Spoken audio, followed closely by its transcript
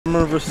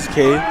Jamrun versus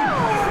K.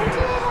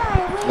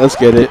 Let's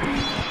get it.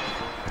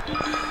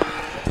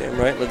 Damn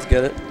right, let's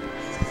get it.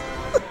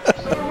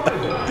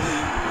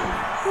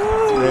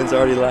 This man's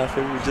already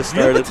laughing. We just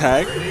started. You have a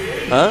tag?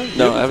 Huh?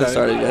 No, I haven't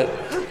started yet.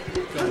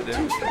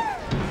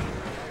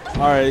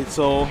 Alright,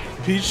 so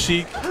Peach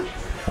Sheik.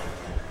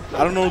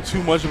 I don't know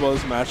too much about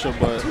this matchup,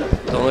 but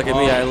Don't look at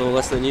me, I a little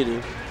less than you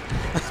do.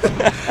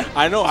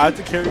 I know I have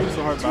to carry you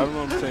so hard, but I don't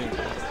know what I'm saying.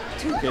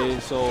 Okay,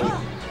 so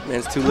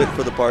Man's too lit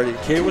for the party.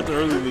 K with the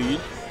early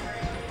lead.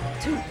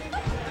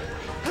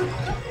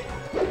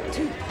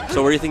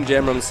 So where do you think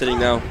Jamrun's sitting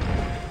now?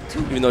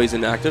 Even though he's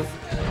inactive?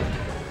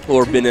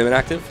 Or been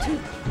inactive?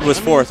 He was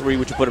 4th, where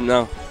would you put him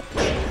now?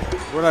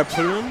 Where'd I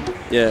put him?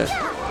 Yeah.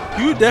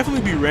 He would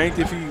definitely be ranked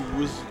if he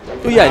was.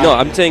 Oh yeah, no,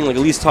 I'm saying like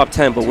at least top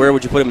 10, but where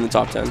would you put him in the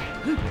top 10?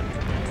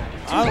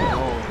 I don't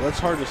know. That's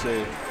hard to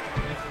say.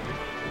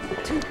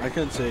 I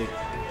couldn't say.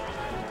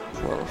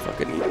 Well,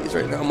 fucking eat these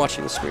right now. I'm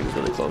watching the screen. It's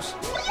really close.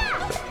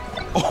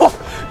 Oh,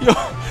 yo,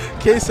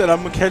 K said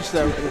I'm gonna catch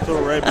that and throw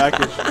it right back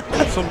at you.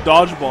 That's some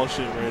dodgeball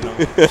shit right now.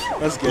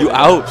 That's good. You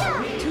out.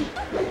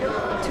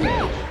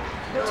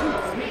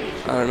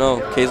 I don't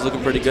know. K's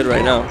looking pretty good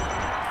right now.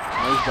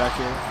 Nice back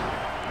here.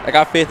 I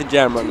got faith in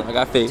Jamrun. I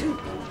got faith.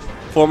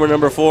 Former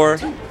number 4.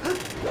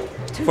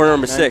 Former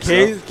number 6.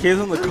 K's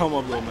on the come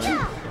up though,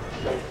 man.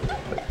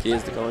 K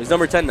is the come up. He's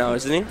number 10 now,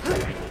 isn't he?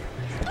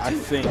 I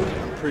think.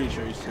 I'm pretty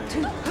sure he's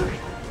 10.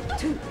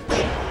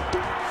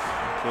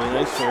 Okay,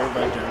 nice fair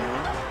by Jamrun.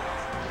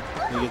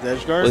 Did he get the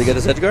edge guard? Will he get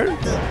this edge guard?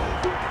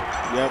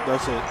 Yep,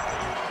 that's it.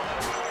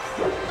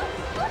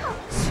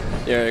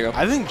 There you go.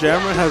 I think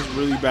Jamrun has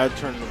really bad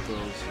turn-up throws.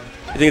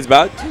 You think it's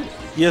bad?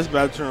 He has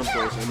bad turn-up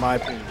throws, in my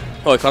opinion.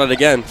 Oh, I caught it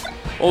again.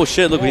 Oh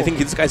shit, look, we think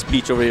this guy's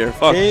Peach over here.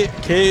 Fuck.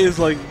 K is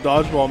like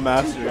dodgeball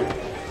master.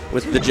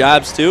 With the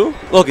jabs too?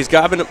 Look, he's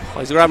grabbing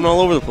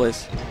all over the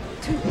place.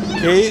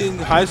 K in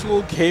high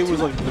school, K was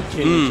like the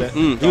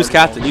king. He was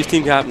captain. He was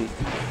team captain.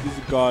 He's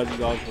a god in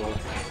dodgeball.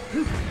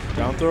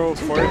 Down throw,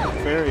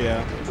 fair,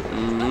 yeah.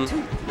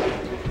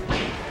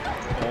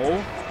 Oh.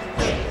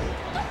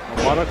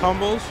 Armada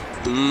combos.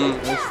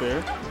 That's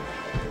fair.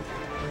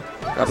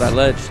 Grab that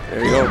ledge.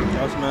 There you go.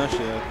 Down smash,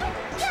 yeah.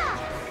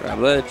 Grab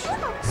ledge.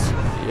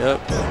 Yep.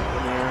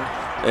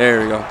 Yeah. There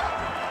we go.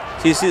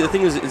 See, the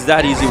thing is, it's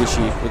that easy with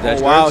Sheik. With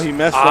edge wow, guards. he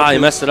messed up. He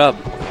messed it up.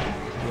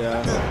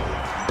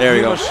 Yeah. There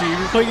we go. If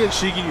you play against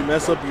Sheik and you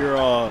mess up your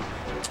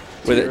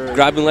with it,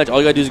 grabbing ledge, all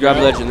you gotta do is grab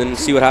ledge and then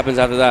see what happens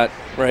after that,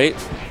 right?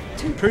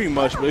 Pretty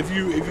much, but if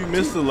you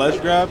miss the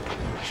ledge grab,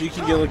 she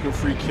can get like a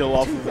free kill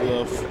off of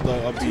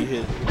a B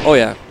hit. Oh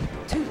yeah.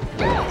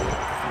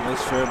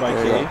 Nice fair by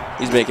K.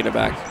 He's making it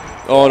back.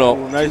 Oh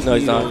no, nice no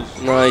he's not.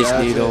 Nice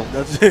needle.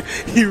 That's it.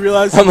 He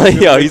realized. I'm like,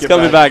 yo, he's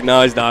coming back.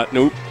 No, he's not.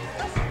 Nope.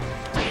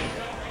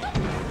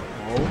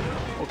 Oh,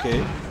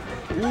 okay.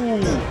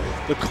 Ooh,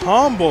 the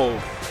combo.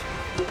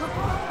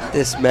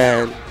 This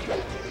man.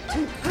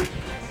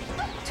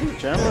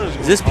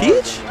 Is this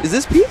Peach? Is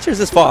this Peach or is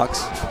this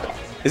Fox?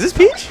 Is this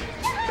Peach?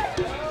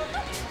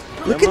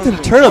 Look at them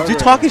turn-ups. You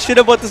talking shit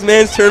about this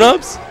man's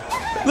turn-ups?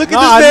 Look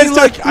at this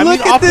man's turn-ups.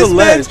 Look at this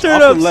man's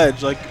turn-ups. Off the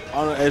ledge, like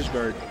on an edge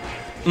guard.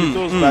 He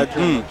throws bad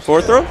turn-ups.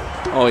 4th throw?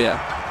 Oh yeah.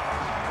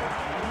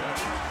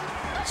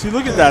 See,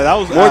 look at that. That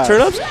was more ass.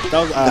 turn-ups?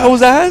 That was ass. That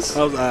was ass?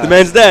 That was ass. The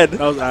man's dead.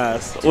 That was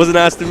ass. Wasn't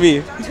ass to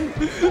me.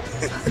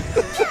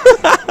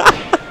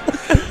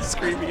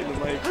 Screaming in the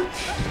mic.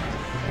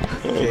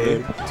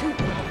 Okay.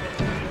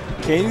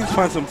 K needs to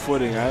find some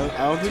footing. I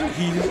don't think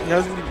he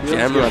hasn't been able to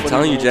Jamrun, I'm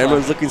telling you,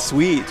 Jamrun's looking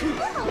sweet.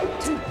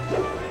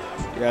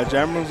 Yeah,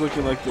 Jamrun's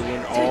looking like the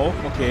win all.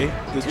 Okay,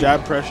 the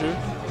jab pressure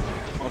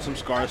on some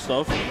Scar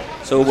stuff.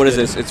 So what is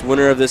this? It's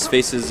winner of this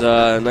faces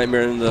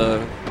Nightmare in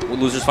the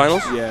losers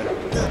finals? Yeah.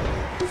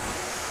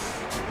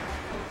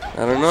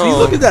 I don't know. See,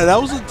 look at that.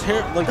 That was a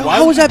terrible. Like, why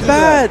was that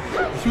bad?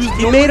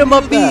 He made him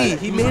up B.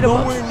 He made him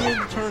up. Nowhere near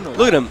the turn-up.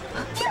 Look at him.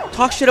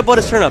 Talk shit about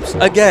his turn-ups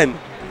again.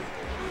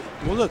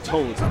 What was that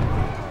toad?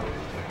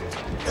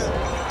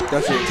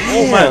 That's it. Damn.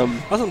 Oh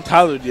man, that's some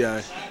Tyler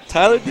DI.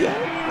 Tyler DI?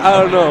 I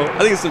don't know. I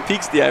think it's some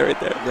Peaks DI right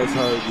there. That's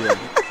Tyler DI.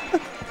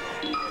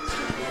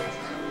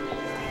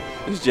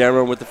 This is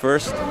Jamrun with the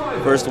first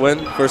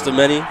win, first of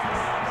many.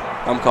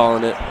 I'm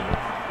calling it.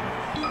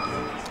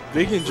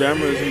 Vic and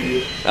Jamrun is gonna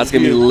be. That's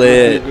gonna be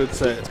lit. Good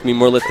set. It's gonna be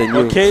more lit than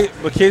you.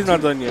 But K's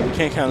not done yet. We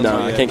can't count him out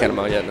yet. No, I can't count him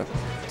out yet. No.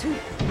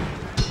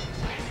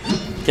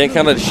 Can't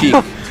count out the Sheik.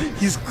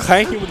 He's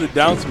clanking with a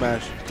down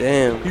smash.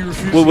 Damn. He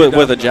refused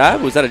with a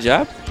jab? Was that a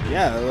jab?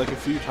 Yeah, like a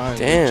few times.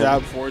 Damn.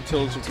 Jab forward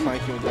tilts with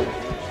clanking with that.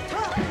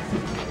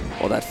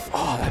 Oh,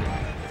 that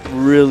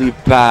really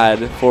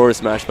bad forward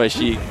smash by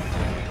Sheik.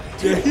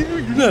 Yeah, he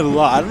did that a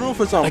lot. I don't know if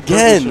it's on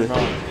Again. purpose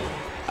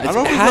or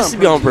not. It has to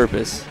be on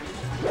purpose.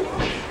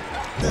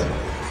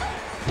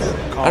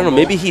 I don't know.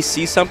 Maybe he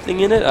sees something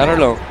in it. I don't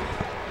know.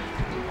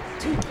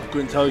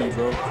 Couldn't tell you,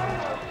 bro.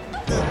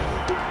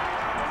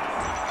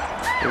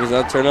 Was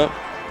that turn up?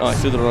 Oh, I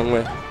threw the wrong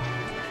way.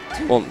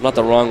 Well, not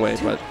the wrong way,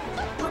 but.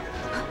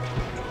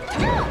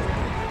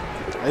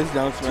 Nice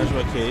down smash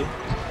by K.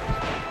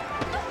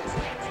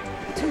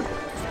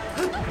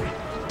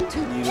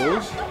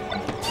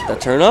 Nice. The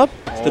turn up?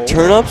 Oh. The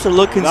turn ups are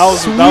looking sweet. That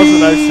was a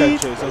nice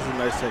tech chase. That was a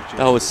nice tech chase.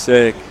 That was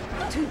sick.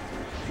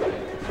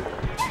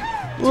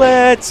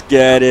 Let's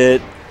get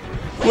it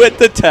with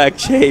the tech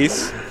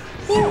chase.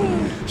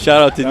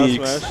 Shout out to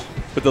Neeks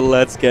with the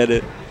let's get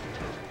it.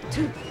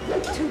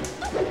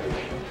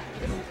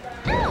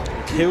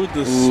 Okay, with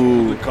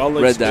the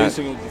college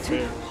spacing of the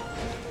fair.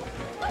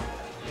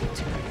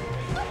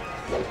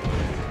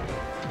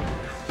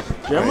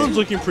 Jamrun's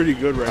looking pretty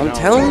good right now. I'm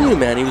telling you,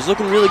 man, he was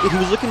looking really good. He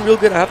was looking real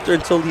good after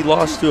until he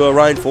lost to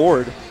Ryan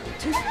Ford.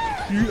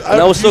 And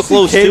that was so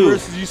close too.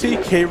 Did you see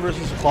K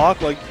versus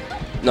Clock? Like,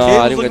 no, K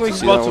I didn't get to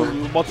see that one. He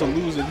was about to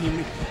lose, and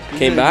he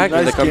came back.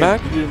 Did they come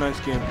back? He did a nice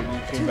game, but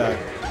he came back.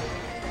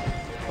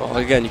 Well,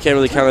 again, you can't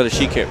really count out a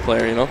Sheik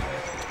player, you know.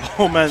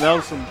 Oh man, that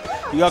was some.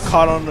 You got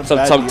caught on the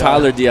bad some DI.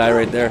 Tyler DI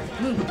right there.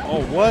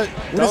 Oh what?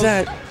 What is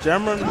that?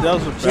 Jamrun. That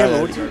was a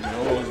bad.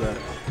 What was that?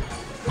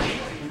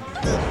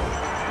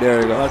 There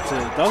we go. That's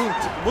it.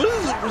 What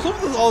is it? What's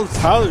up with all the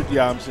Tyler DI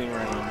I'm seeing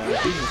right now, man?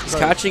 He's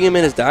catching him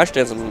in his dash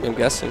dance, I'm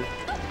guessing.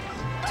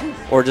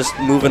 Or just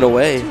moving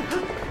away.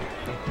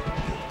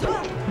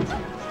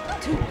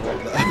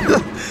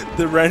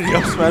 The Randy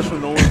up smash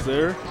when no one's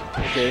there.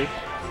 Okay.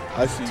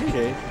 I see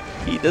K.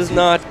 He does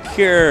not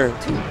care.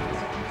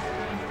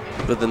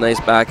 With the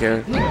nice back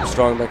air.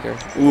 Strong back air.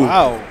 Ooh.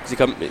 Wow. Is he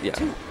coming? Yeah.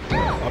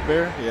 Up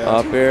air? Yeah.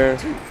 Up air.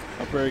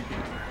 Up air.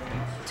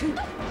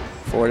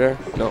 Forward air?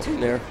 No,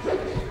 there.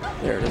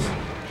 There it is.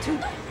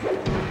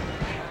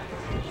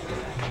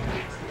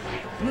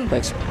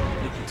 Thanks.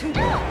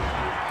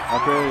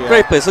 Up air, yeah.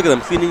 Great place. Look at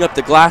them cleaning up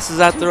the glasses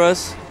after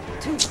us.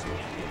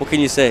 What can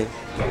you say?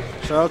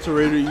 Shout out to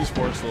Raider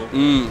eSports though.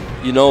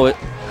 You know it.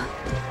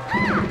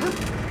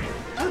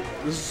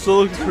 This is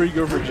still looking pretty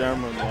good for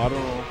Jamrun though. I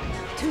don't know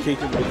if K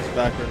can make this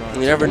back or not.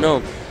 You never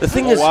know. The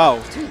thing is,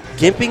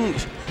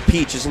 gimping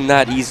Peach isn't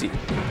that easy.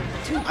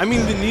 I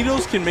mean, the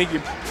needles can make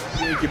it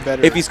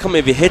better. If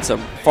he hits him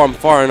from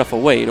far enough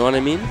away, you know what I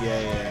mean?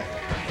 Yeah.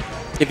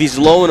 If he's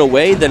low and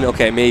away, then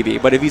okay, maybe.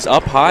 But if he's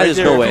up high, there's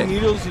no way. If he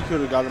needles, he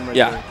could have got him right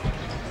there.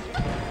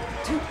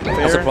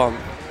 That's the problem.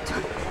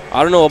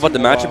 I don't know about the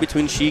matchup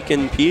between Sheik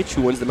and Peach.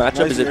 Who wins the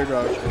matchup? Nice Is it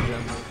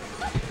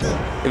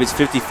if it's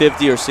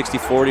 50-50 or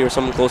 60-40 or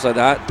something close like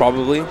that?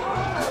 Probably.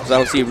 Because I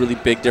don't see a really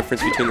big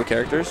difference between the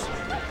characters. I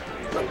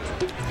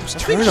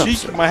think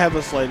Sheik might have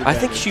a slight advantage. I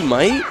think she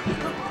might.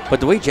 But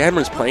the way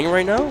Jamrun's playing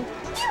right now.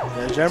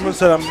 Yeah, Jamrun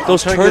said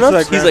those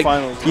turn-ups, he's like,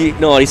 you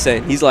know what he's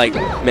saying? He's like,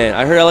 man,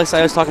 I heard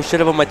LSI was talking shit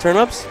about my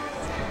turn-ups.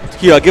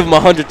 Here, I'll give him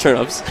 100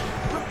 turn-ups.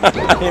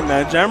 Hey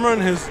man, Jamrun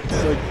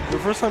the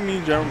first time me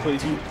and Jamrun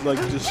played,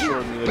 he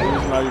destroyed me. Like, it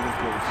was not even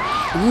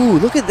close. Ooh,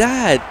 look at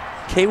that.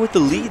 K with the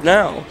lead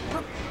now.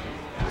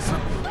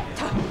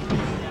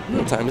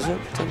 What time is it?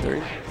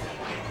 10:30.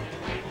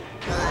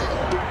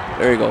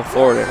 There you go.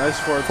 Forward. Nice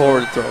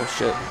forward throw.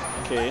 Shit.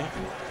 Okay.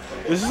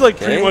 This is like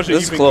pretty much an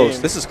even close.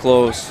 game. This is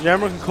close.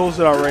 Jamrun can close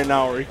it out right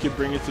now, or he could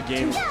bring it to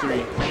game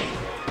 3.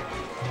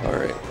 All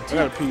right. I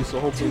got a piece, so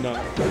hopefully not.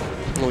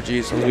 Oh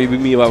jeez, maybe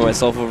me by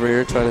myself over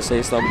here trying to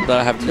say something that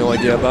I have no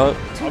idea about.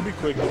 I'll be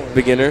quick.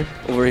 Beginner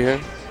over here.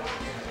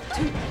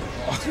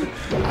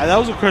 That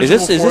was a question.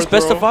 Is this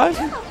best of 5?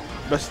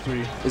 Best of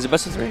 3. Is it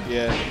best of 3?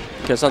 Yeah.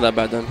 Okay, it's not that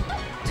bad then.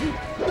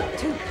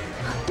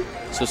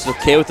 So it's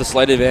K with the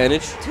slight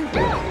advantage.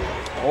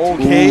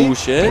 Okay. Ooh,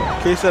 shit.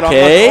 K said,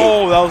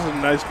 oh, that was a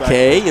nice back.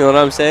 K, you know what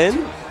I'm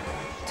saying?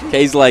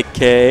 K's like,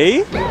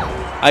 K,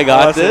 I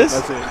got this.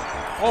 That's it.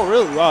 Oh,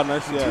 really? Wow,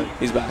 nice. Yeah.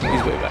 He's back.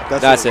 He's way back.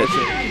 That's it.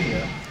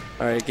 Yeah.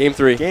 All right, game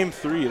 3. Game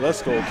 3.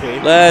 Let's go,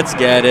 K. Let's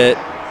get it.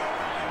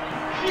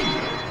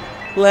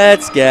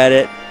 Let's get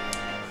it.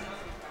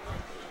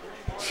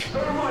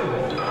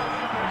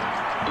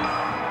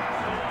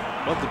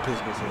 What the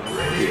piss was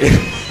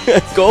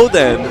it? Go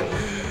then.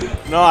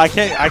 No, I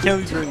can't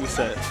leave during the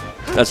set.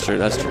 That's true.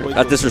 That's true.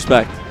 That's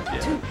disrespect.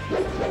 Yeah.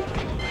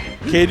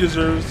 K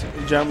deserves,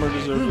 Jamrun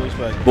deserves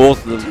respect.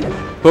 Both of them.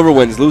 Whoever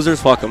wins, losers,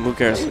 fuck them. Who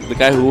cares? The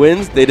guy who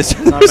wins, they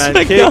deserve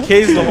respect. Man,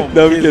 K's the homie.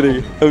 No, I'm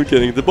kidding. I'm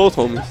kidding. They're both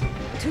homies.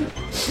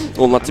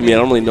 Well, not to me. I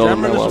don't really know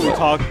them that well.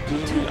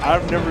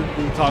 I've never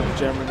been talking to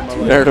Jamrun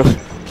in my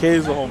life.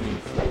 K's the homie.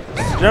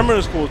 Jamrun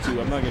is cool too.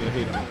 I'm not gonna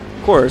hate him.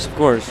 Of course, of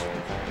course.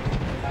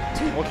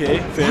 Okay,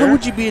 fair. Why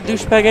would you be a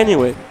douchebag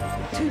anyway?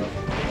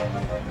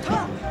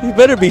 You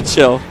better be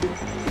chill.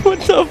 What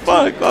the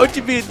fuck? Why would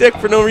you be a dick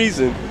for no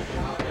reason?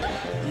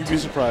 You'd be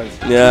surprised.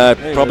 Yeah,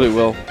 I probably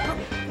will.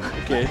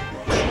 Okay.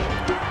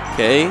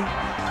 Okay.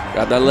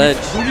 Got that ledge.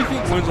 Who do you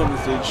think wins on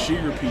this stage,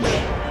 Sheik or Peach?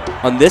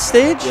 On this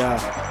stage? Yeah.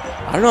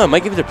 I don't know. I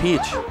might give it to Peach.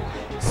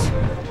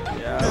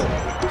 Yeah.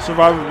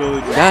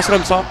 Survivability. That's what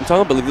I'm talking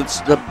about. Like,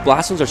 the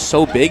blast zones are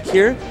so big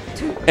here,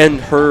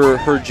 and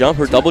her jump,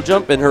 her double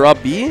jump, and her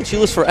up B, she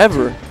lives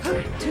forever.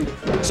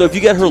 So if you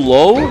get her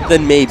low,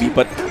 then maybe.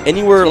 But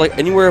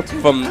anywhere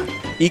from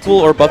equal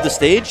or above the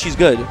stage, she's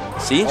good.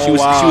 See, she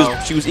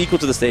was equal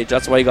to the stage.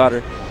 That's why you got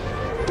her.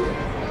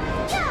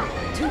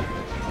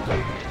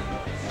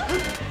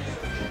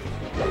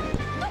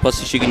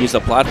 Plus, she can use the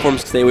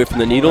platforms to stay away from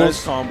the needles.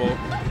 Nice combo.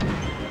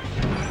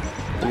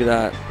 Look at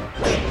that.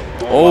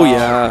 Oh,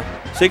 yeah.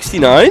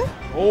 69?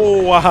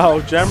 Oh, wow.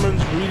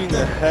 Jamrun's reading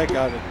the heck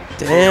out of it.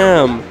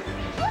 Damn.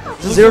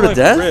 Is this 0 to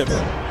death? Rip.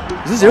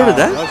 Is this 0 to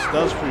death?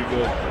 That was pretty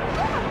good.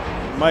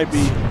 Might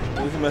be.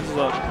 This messes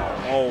up.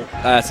 Oh.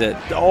 That's it.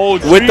 Oh,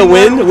 with the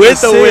win?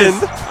 With the win.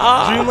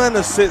 Dreamland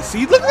assist.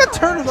 See, look at that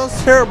turn. That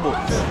was terrible.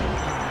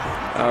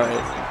 All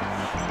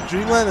right.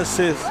 Dreamland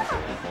assist.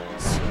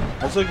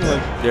 That's looking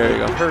like there you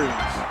go. Curtains.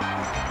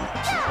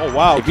 Oh,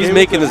 wow. If he's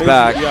making his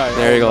back,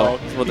 there you go.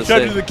 He tried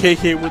to do the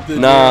KK with the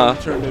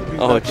turn.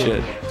 Oh,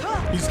 shit.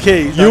 He's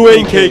K. He's you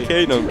ain't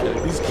KK. No, I'm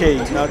kidding. He's K,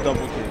 not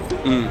double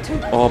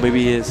K. Oh,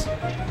 maybe he is.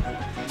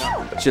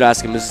 Should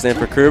ask him, does it stand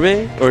for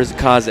Kirby or is it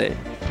Kaze?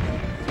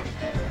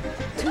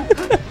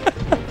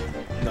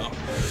 No.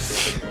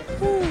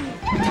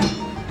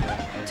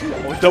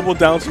 Oh, double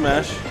down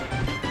smash.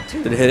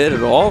 Did it hit it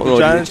at all? No,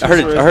 I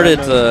heard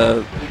it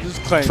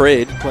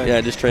trade.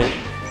 Yeah, just trade.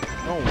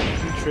 Oh,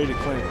 he traded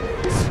claim.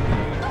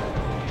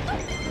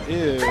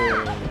 Ew.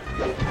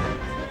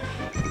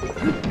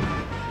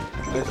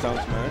 Nice down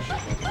smash.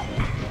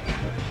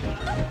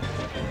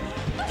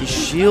 He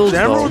shields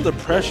though. With the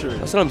pressure.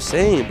 That's what I'm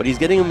saying, but he's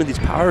getting him with these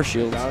power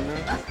shields. Down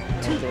there.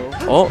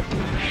 Oh.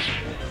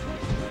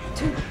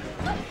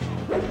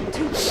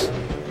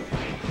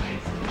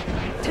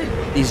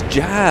 These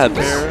jabs.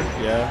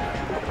 Yeah.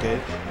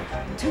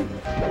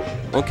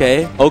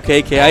 Okay.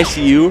 Okay. I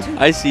see you.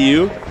 I see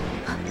you.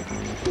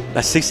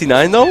 That's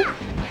 69 though?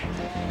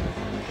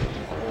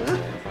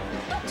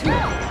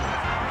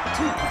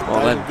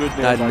 Oh,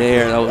 that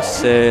nair, that was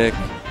sick.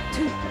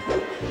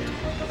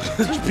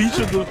 Peach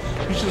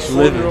just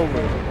floated over.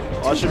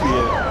 Oh, that should be it.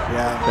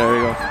 Yeah. There we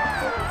go.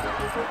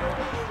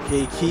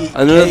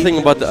 Another thing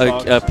about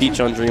the Peach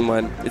on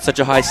Dreamland, it's such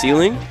a high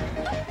ceiling.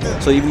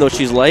 So even though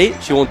she's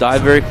light, she won't die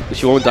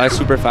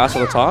super fast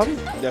on the top.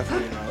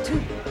 Definitely not.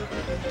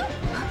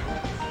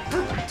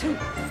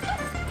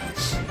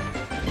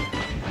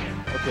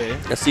 Okay.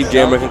 Let's see if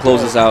Jamrun can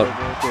close this out.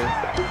 Okay.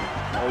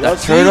 Oh, that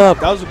turn up.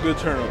 That was a good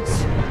turn up.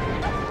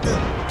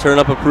 Turn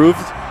up approved?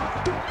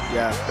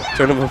 Yeah.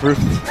 Turn up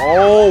approved.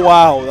 Oh,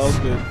 wow. That was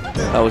good.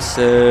 That was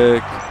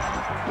sick.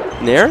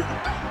 Nair?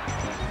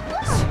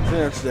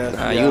 That's that.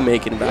 Nah, you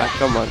making back.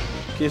 Come on.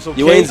 Okay, so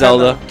you ain't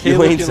Zelda.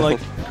 You ain't Zelda.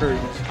 Zelda. Like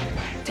curtains.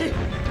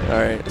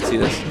 Alright, let's see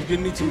this. He's going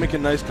to need to make a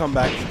nice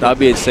comeback. That'd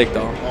be sick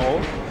though. Oh.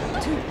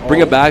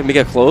 Bring it back, make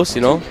it close,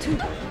 you know?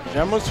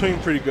 Jamrun's swinging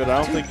pretty good.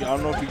 I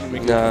don't know if he can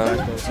make it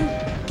back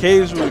though. K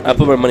is really good. I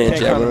put my money on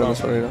Jamrun on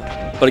this one right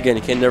now. But again,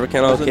 you never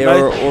count out K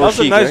or Sheik. That was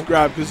a nice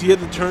grab because he had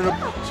the turn up,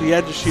 so he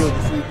had to shield.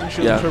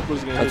 Yeah,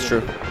 that's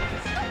true.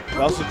 That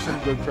also took some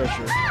good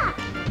pressure.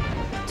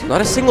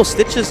 Not a single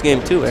stitch this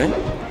game too, eh?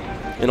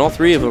 In all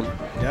three of them.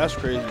 Yeah, that's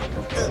crazy.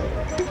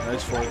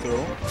 Nice forward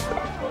throw.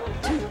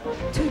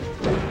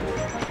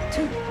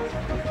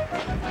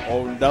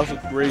 Oh, that was a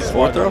great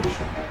forward throw.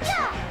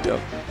 Yep.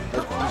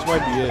 This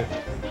might be it.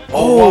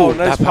 Oh, wow,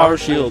 nice that power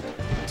shield.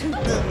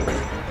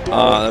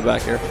 The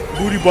back here.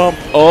 Booty bump.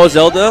 Oh,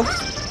 Zelda.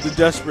 The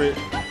desperate.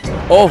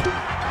 Oh.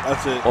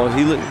 That's it. Oh,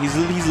 he's living?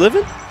 He's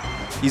living.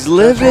 He's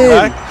living.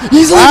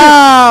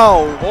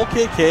 Wow.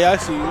 Okay, K, I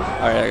see you.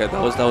 Alright, I got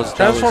that was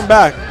transform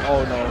back.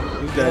 Oh no.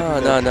 He's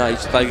dead. No. You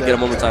just thought you could get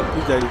him one more time.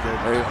 He's dead. No,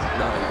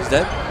 he's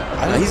dead?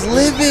 No, he's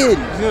living.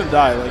 He's gonna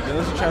die. Like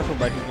unless you transform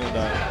back, he's gonna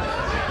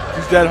die.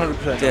 He's dead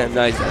 100%. Damn,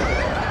 nice.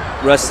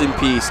 Rest in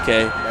peace,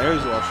 K. Yeah,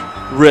 he's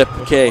watching. Rip,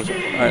 K.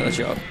 Alright, let's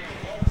go.